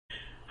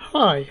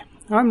Hi,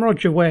 I'm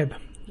Roger Webb.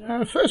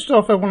 First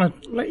off, I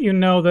want to let you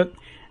know that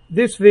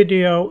this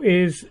video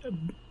is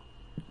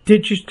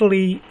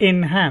digitally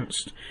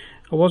enhanced.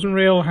 I wasn't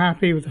real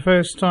happy with the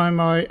first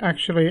time I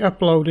actually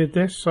uploaded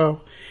this,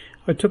 so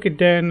I took it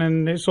down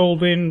and it's all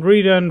been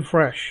redone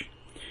fresh.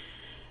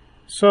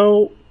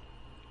 So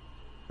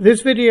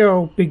this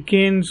video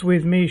begins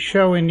with me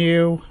showing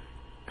you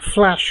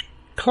Flash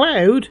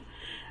Cloud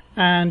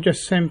and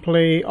just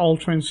simply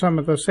altering some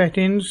of the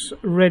settings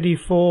ready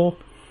for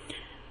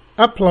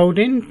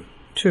uploading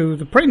to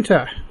the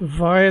printer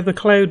via the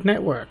cloud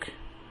network.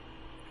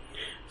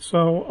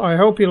 So I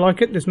hope you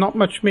like it. There's not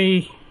much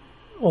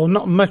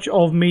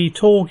of me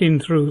talking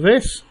through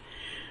this,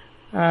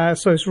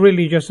 so it's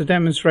really just a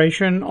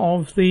demonstration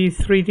of the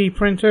 3D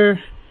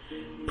printer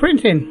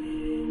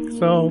printing.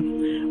 So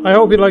I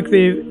hope you like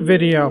the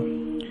video.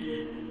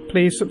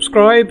 Please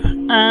subscribe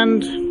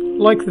and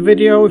like the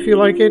video if you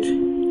like it.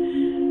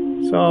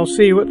 So I'll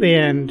see you at the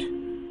end.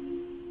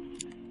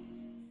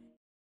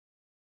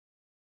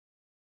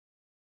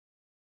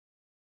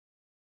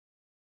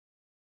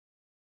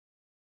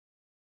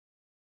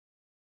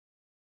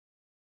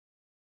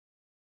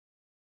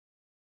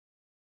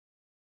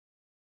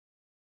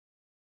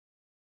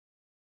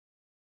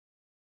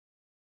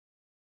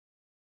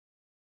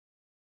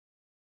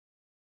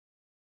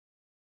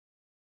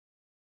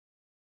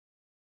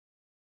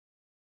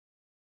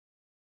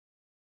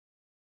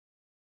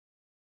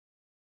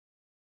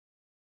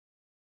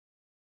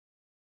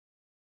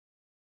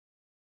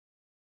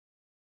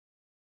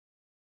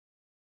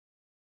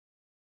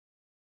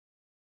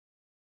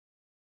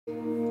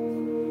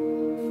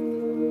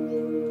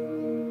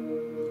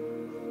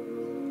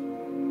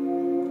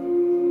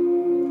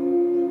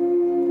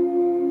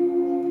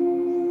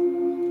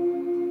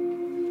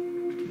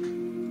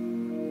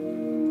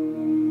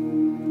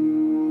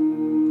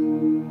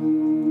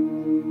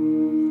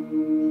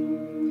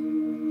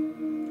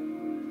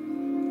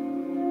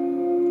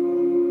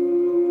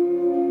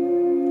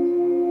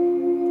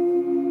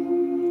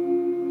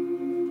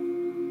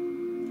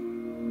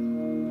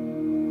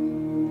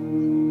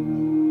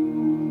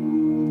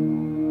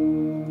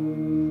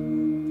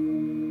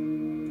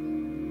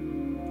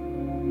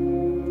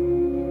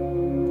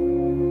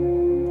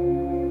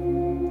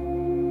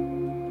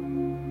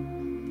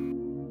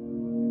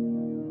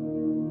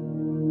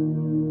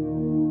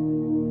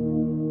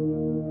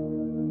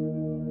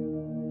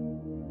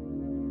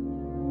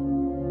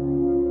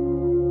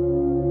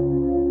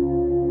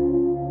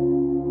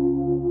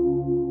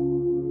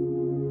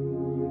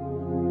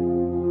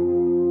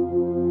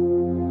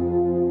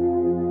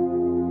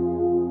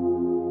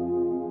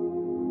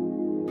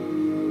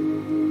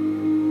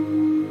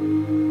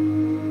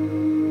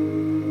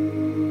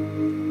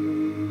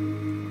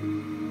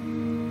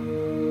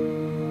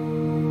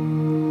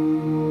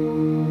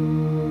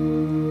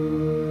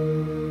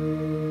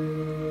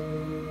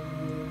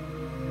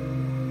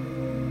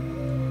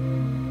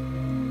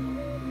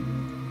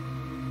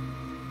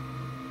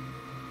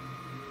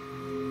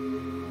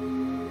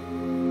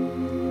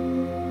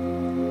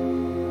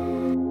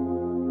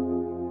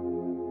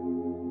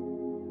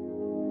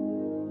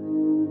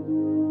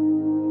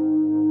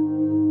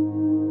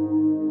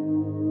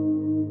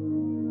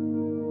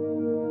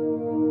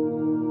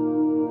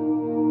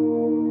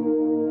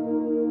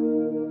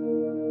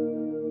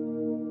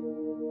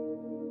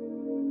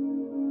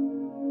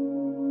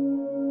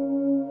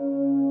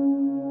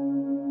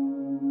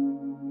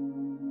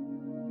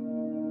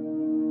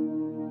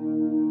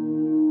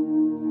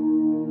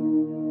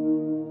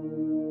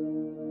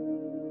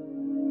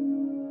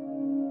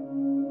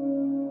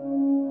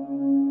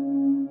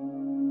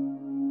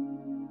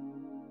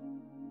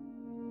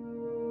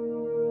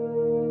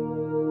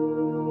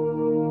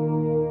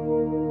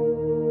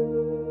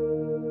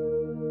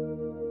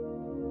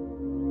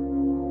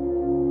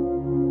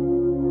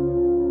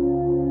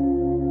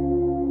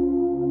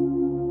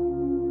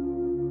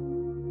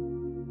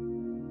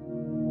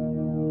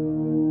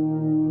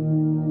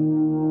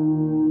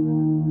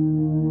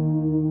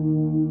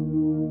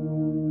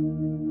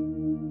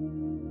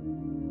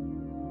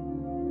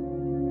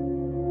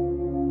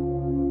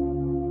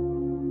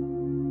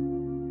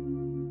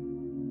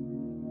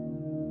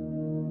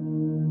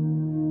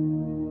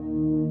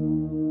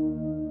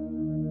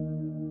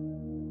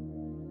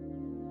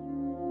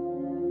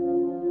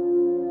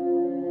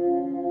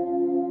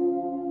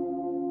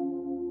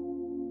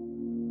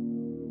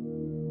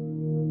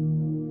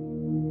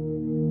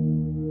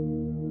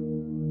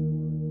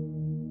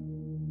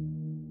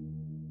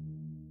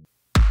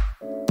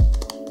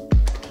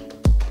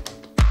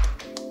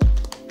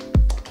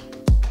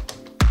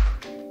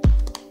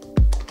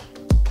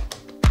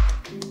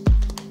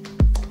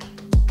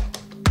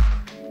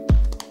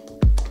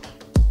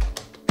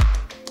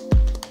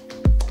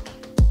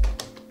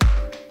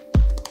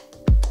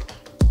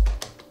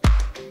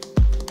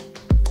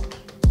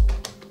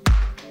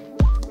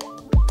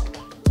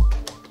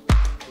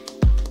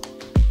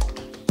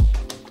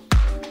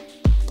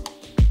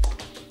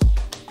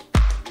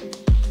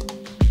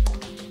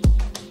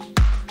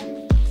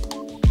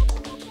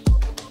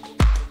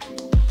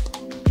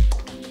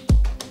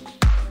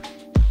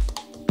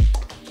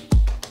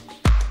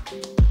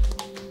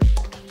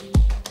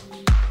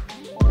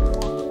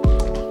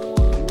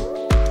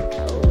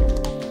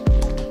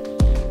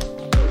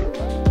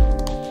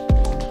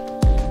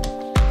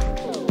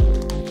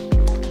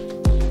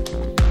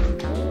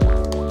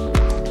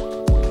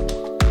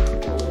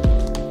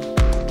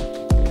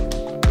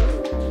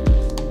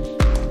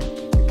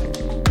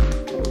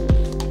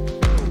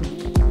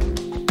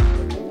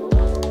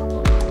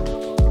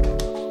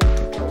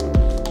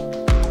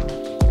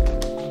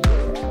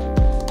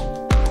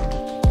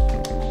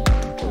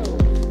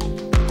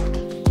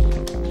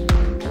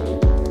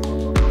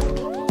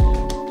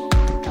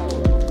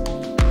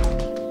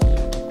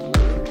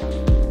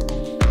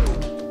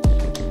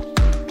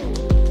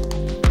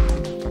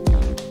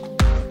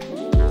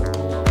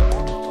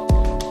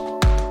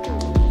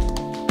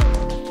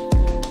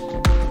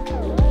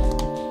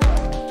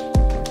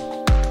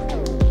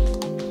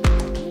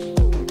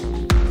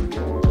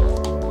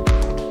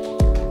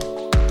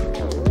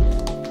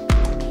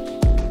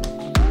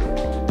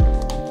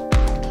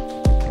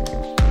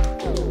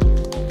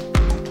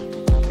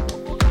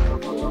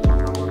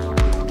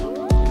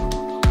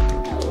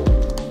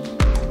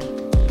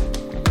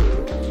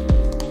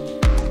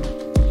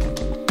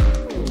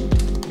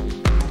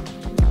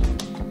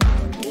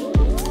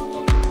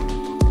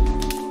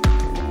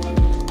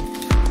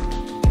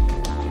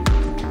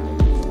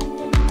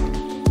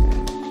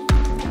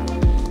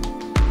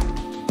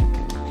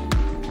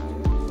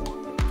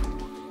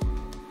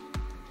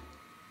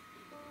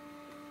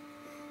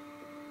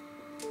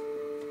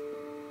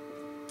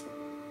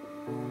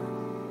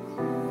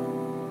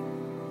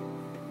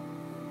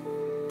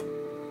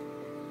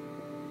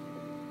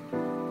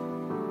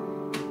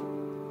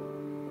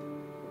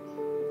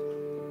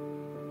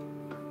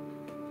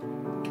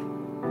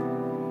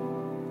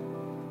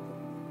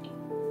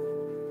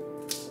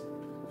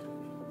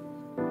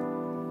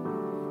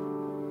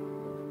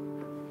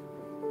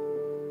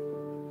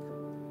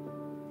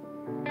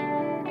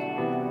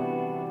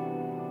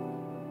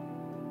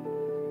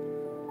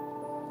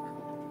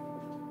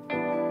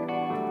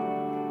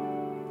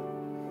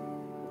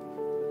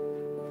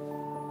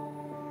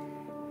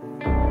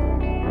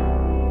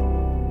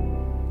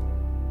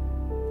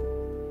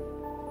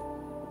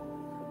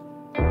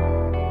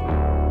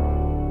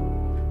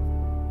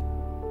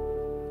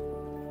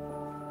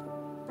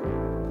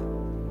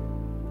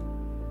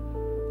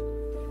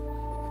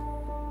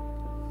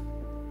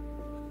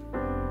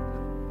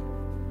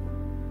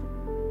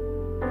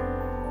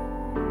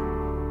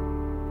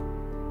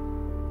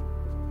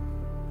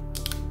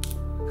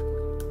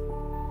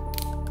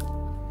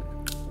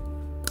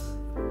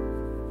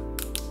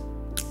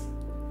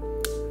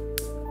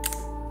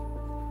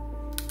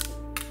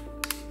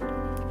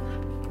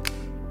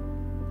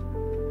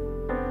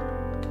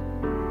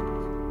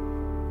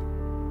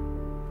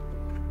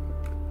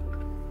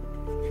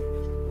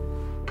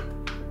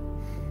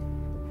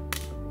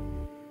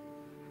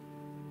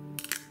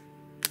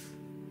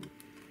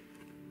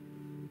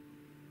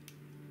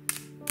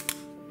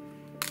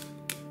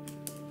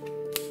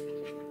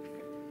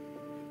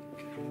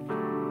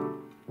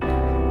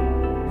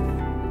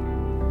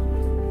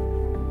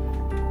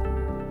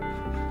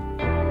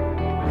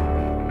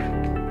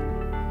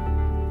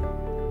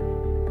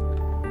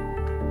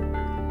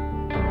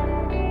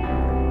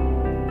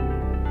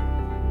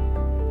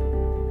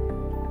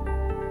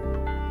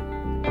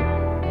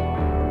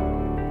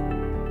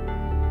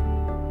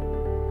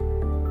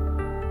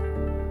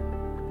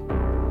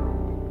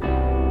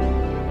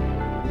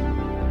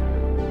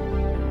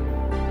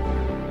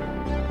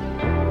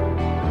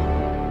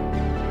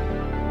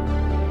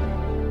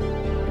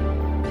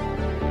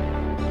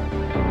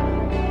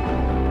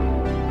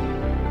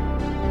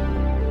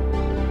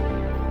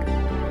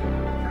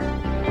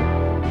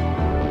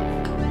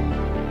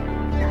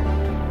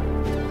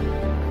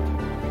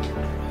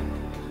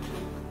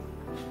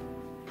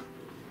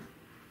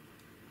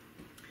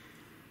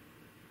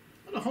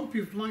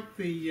 you've liked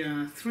the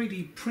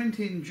 3D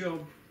printing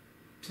job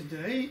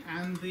today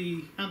and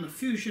the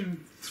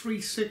Fusion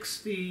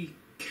 360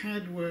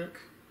 CAD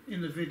work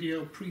in the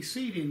video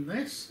preceding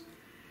this.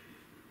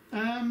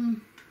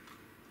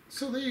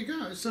 So there you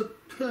go. It's a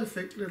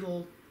perfect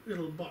little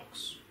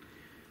box.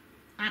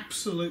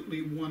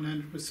 Absolutely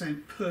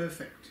 100%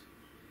 perfect.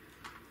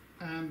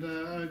 And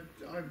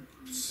I've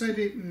said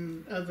it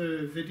in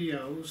other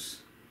videos.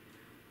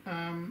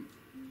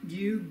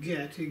 You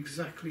get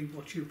exactly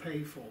what you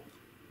pay for.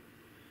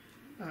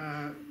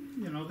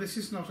 You know, this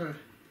is not a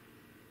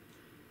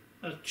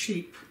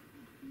cheap,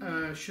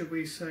 should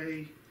we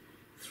say,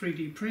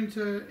 3D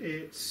printer.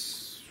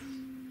 It's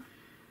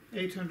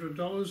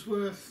 $800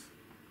 worth,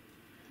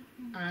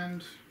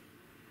 and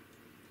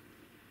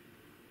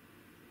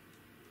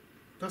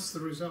that's the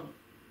result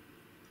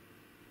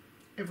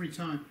every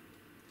time.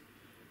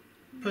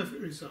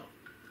 Perfect result,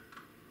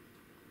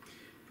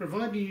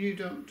 providing you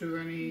don't do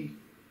any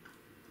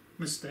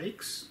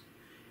mistakes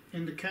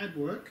in the CAD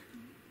work.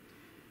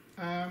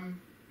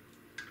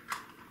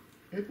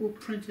 It will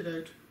print it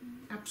out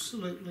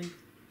absolutely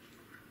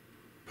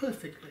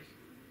perfectly.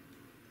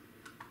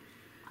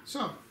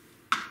 So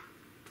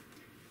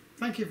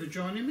thank you for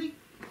joining me,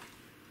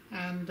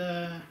 and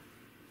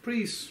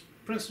please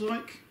press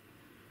like,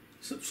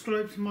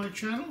 subscribe to my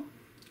channel,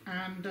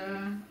 and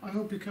I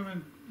hope you come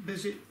and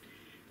visit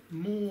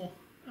more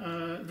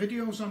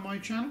videos on my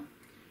channel.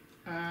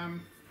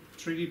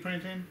 3D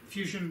printing,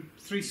 Fusion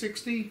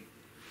 360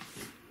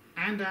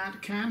 and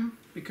ArtCAM,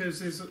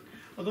 because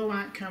although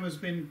ArtCAM has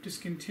been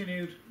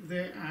discontinued,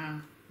 there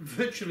are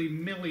virtually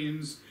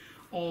millions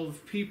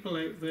of people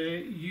out there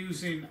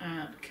using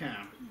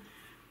ArtCAM.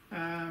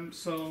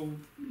 So,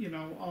 you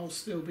know, I'll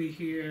still be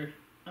here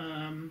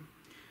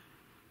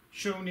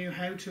showing you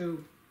how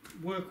to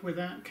work with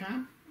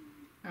ArtCAM,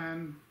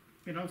 and,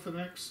 you know, for the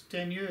next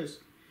 10 years.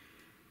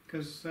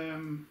 Because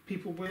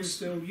people will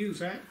still use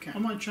ArtCAM.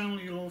 On my channel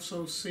you'll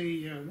also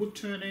see wood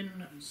turning,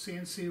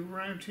 CNC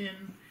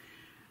routing,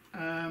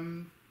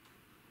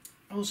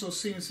 also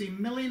CNC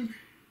milling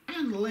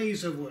and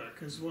laser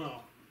work as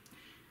well.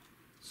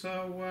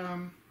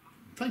 So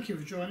thank you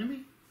for joining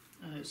me,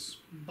 and it's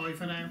bye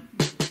for now.